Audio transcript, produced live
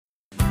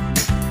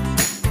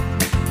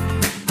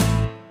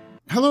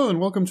Hello and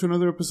welcome to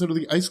another episode of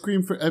the Ice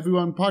Cream for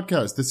Everyone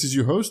podcast. This is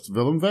your host,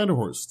 Willem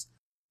Vanderhorst.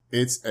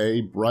 It's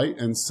a bright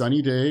and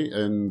sunny day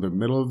in the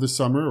middle of the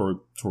summer,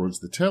 or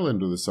towards the tail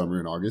end of the summer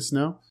in August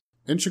now,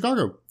 in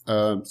Chicago.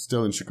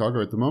 Still in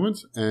Chicago at the moment.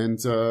 And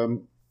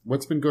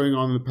what's been going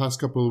on in the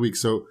past couple of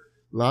weeks? So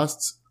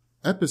last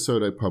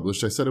episode I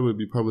published, I said I would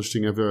be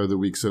publishing every other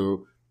week.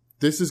 So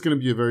this is going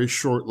to be a very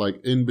short, like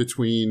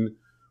in-between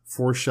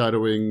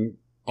foreshadowing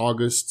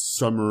August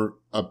summer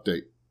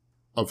update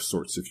of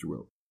sorts, if you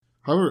will.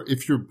 However,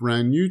 if you're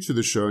brand new to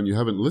the show and you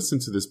haven't listened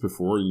to this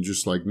before and you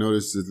just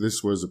noticed that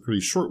this was a pretty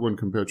short one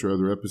compared to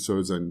other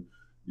episodes and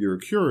you're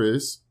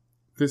curious,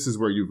 this is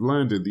where you've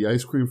landed. The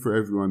Ice Cream for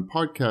Everyone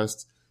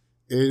podcast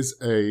is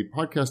a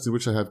podcast in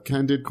which I have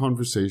candid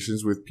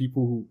conversations with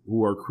people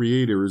who are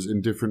creators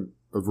in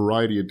a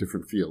variety of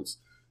different fields,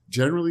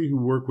 generally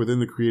who work within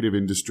the creative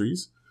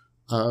industries.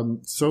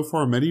 So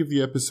far, many of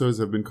the episodes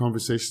have been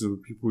conversations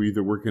with people who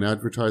either work in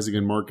advertising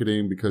and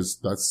marketing because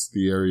that's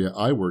the area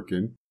I work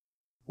in,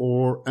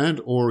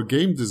 or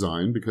game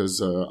design,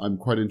 because I'm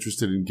quite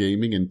interested in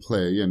gaming and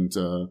play and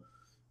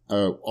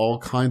all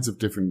kinds of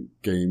different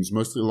games,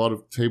 mostly a lot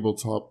of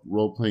tabletop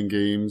role-playing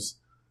games,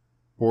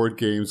 board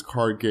games,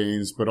 card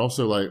games, but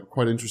also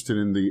quite interested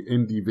in the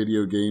indie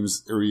video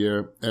games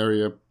area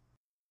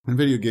and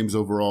video games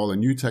overall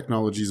and new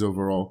technologies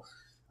overall.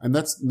 And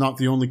that's not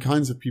the only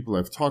kinds of people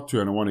I've talked to,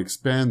 and I want to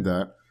expand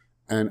that.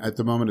 And at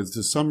the moment, it's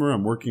the summer.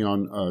 I'm working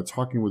on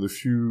talking with a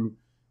few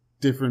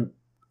different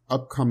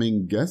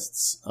upcoming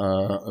guests.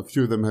 A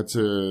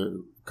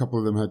couple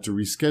of them had to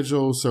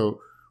reschedule, so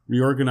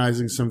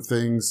reorganizing some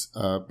things.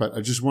 But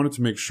I just wanted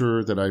to make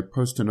sure that I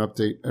post an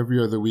update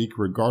every other week,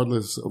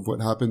 regardless of what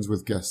happens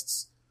with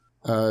guests.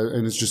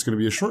 And it's just going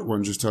to be a short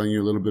one, just telling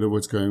you a little bit of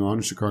what's going on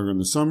in Chicago in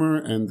the summer,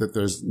 and that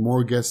there's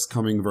more guests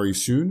coming very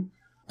soon.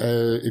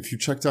 If you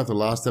checked out the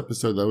last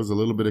episode, that was a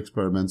little bit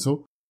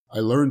experimental. I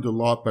learned a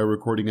lot by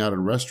recording out at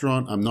a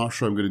restaurant. I'm not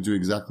sure I'm going to do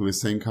exactly the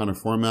same kind of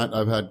format.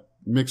 I've had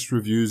mixed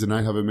reviews and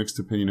I have a mixed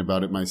opinion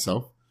about it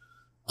myself.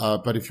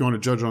 But if you want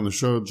to judge on the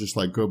show, just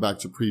go back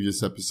to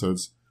previous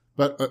episodes.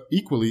 But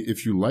equally,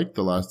 if you liked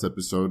the last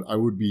episode, I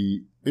would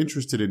be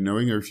interested in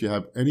knowing, or if you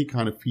have any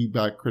kind of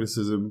feedback,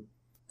 criticism,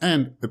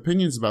 and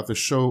opinions about the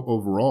show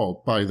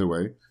overall, by the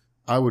way,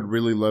 I would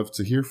really love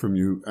to hear from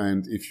you.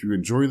 And if you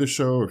enjoy the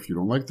show, or if you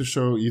don't like the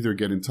show, either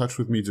get in touch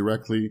with me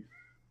directly,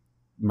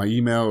 my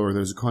email, or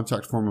there's a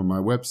contact form on my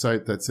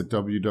website. That's at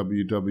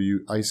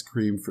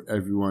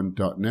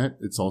www.icecreamforeveryone.net.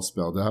 It's all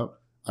spelled out.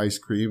 Ice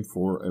cream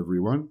for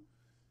everyone.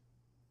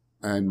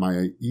 And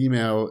my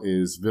email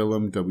is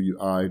Willem,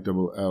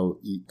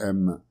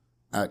 WILLEM,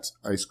 at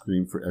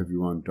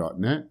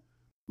icecreamforeveryone.net.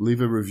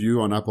 Leave a review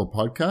on Apple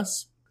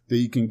Podcasts that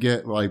you can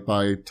get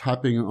by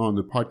tapping on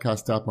the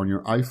podcast app on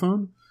your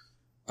iPhone.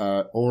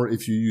 Or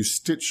if you use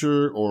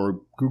Stitcher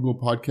or Google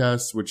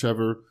Podcasts,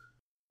 whichever,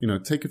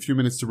 take a few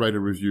minutes to write a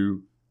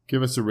review,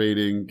 give us a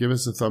rating, give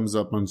us a thumbs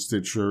up on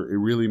Stitcher. It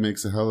really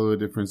makes a hell of a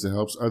difference. It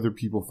helps other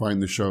people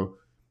find the show.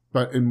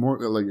 But in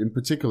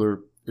particular,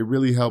 it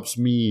really helps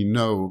me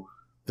know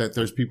that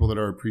there are people that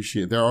are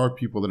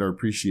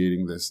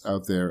appreciating this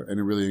out there, and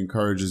it really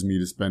encourages me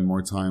to spend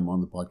more time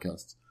on the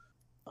podcast.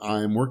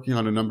 I'm working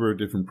on a number of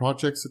different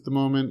projects at the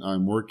moment.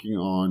 I'm working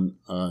on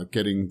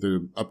getting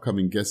the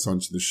upcoming guests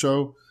onto the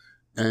show.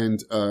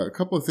 And a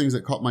couple of things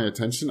that caught my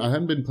attention. I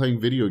hadn't been playing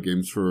video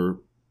games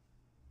for,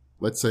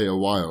 let's say, a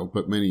while,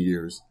 but many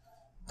years.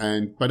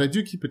 But I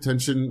do keep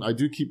attention. I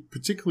do keep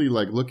particularly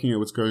looking at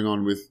what's going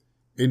on with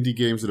indie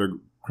games that are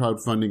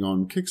crowdfunding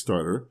on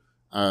Kickstarter.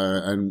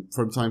 And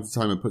from time to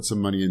time, I put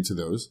some money into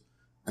those.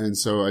 And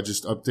so I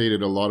just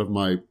updated a lot of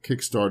my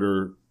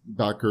Kickstarter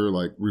backer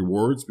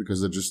rewards,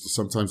 because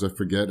sometimes I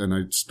forget and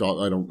I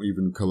don't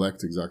even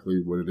collect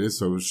exactly what it is.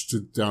 So I was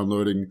just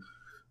downloading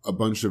a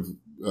bunch of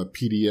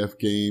PDF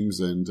games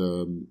and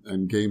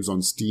games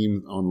on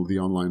Steam on the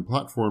online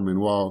platform. And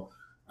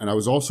I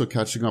was also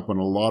catching up on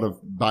a lot of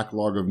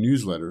backlog of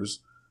newsletters.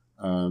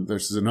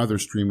 This is another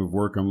stream of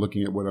work. I'm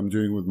looking at what I'm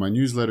doing with my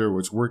newsletter,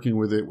 what's working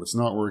with it, what's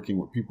not working,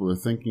 what people are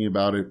thinking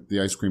about it. The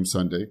Ice Cream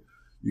Sunday.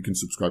 You can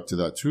subscribe to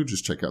that too.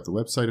 Just check out the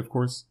website, of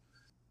course.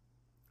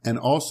 And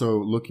also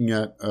looking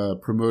at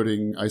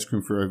promoting Ice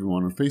Cream for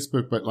Everyone on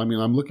Facebook. But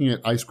I'm looking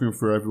at Ice Cream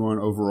for Everyone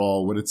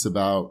overall, what it's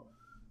about.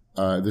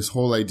 This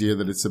whole idea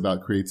that it's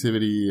about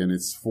creativity and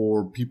it's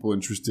for people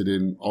interested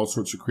in all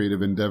sorts of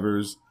creative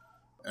endeavors,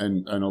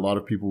 and a lot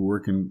of people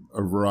work in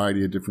a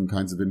variety of different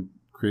kinds of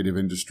creative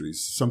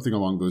industries, something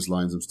along those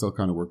lines. I'm still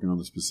kind of working on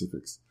the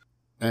specifics.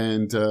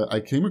 And I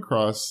came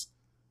across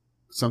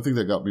something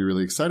that got me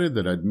really excited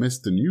that I'd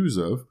missed the news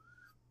of,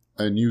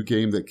 a new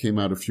game that came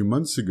out a few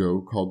months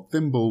ago called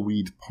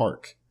Thimbleweed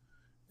Park.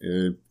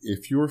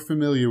 If you're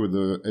familiar with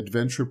the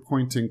adventure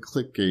point and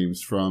click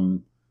games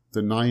from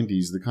the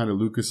 90s, the kind of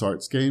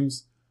LucasArts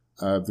games,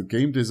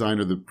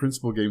 the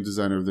principal game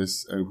designer of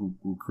this, who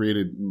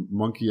created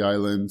Monkey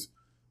Island,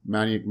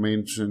 Maniac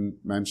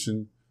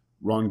Mansion,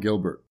 Ron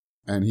Gilbert.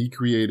 And he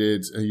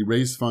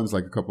raised funds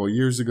a couple of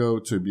years ago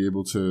to be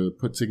able to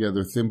put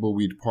together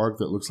Thimbleweed Park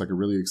that looks like a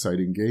really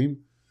exciting game.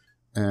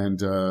 And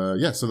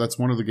so that's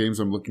one of the games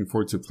I'm looking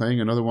forward to playing.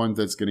 Another one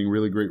that's getting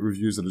really great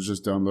reviews that I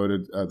just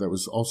downloaded that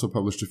was also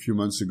published a few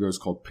months ago is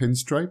called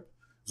Pinstripe.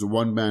 It's a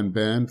one-man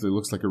band that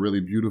looks like a really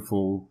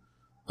beautiful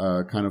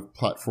kind of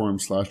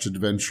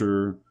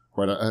platform/adventure,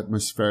 quite an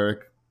atmospheric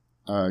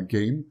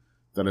game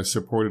that I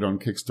supported on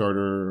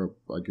Kickstarter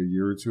like a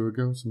year or two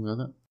ago, something like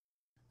that.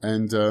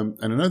 And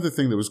another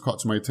thing that was caught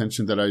to my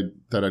attention that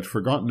I'd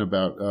forgotten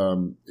about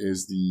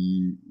is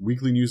the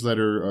weekly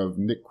newsletter of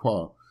Nick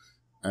Quah.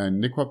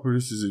 And Nick Quah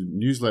produces a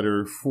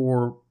newsletter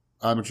for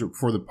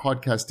the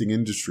podcasting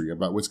industry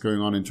about what's going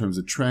on in terms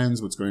of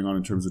trends, what's going on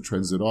in terms of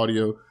trends in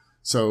audio.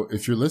 So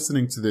if you're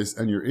listening to this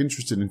and you're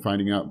interested in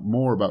finding out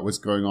more about what's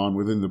going on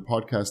within the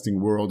podcasting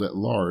world at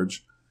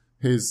large,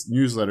 his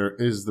newsletter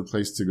is the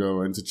place to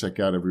go and to check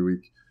out every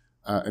week.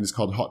 And it's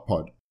called Hot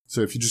Pod.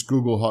 So if you just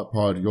Google Hot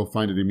Pod, you'll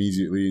find it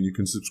immediately and you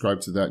can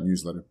subscribe to that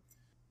newsletter.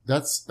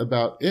 That's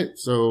about it.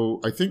 So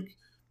I think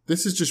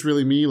this is just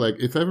really me. Like,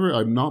 if ever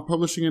I'm not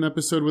publishing an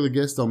episode with a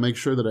guest, I'll make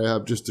sure that I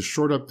have just a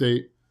short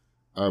update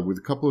with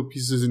a couple of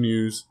pieces of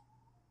news.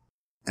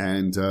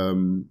 And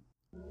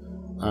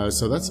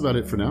so that's about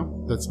it for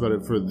now. That's about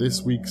it for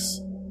this week's,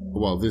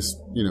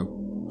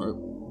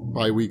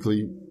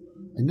 bi-weekly.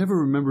 I never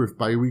remember if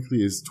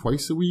bi-weekly is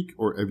twice a week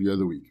or every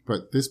other week.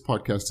 But this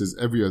podcast is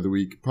every other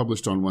week,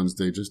 published on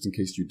Wednesday, just in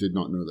case you did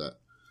not know that.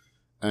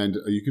 And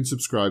you can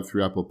subscribe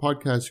through Apple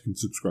Podcasts. You can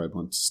subscribe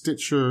on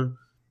Stitcher.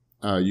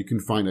 You can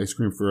find Ice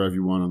Cream for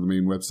Everyone on the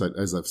main website,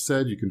 as I've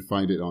said. You can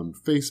find it on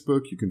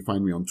Facebook. You can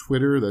find me on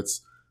Twitter.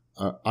 That's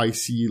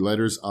IC,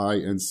 letters I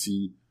and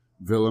C,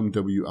 Willem,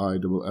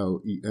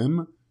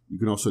 WILLEM. You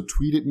can also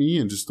tweet at me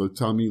and just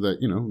tell me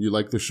that, you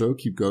like the show.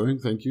 Keep going.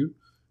 Thank you.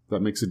 That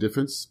makes a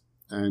difference.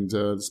 And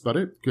that's about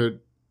it.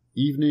 Good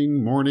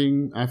evening,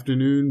 morning,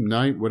 afternoon,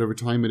 night, whatever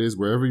time it is,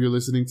 wherever you're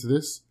listening to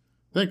this.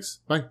 Thanks.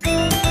 Bye.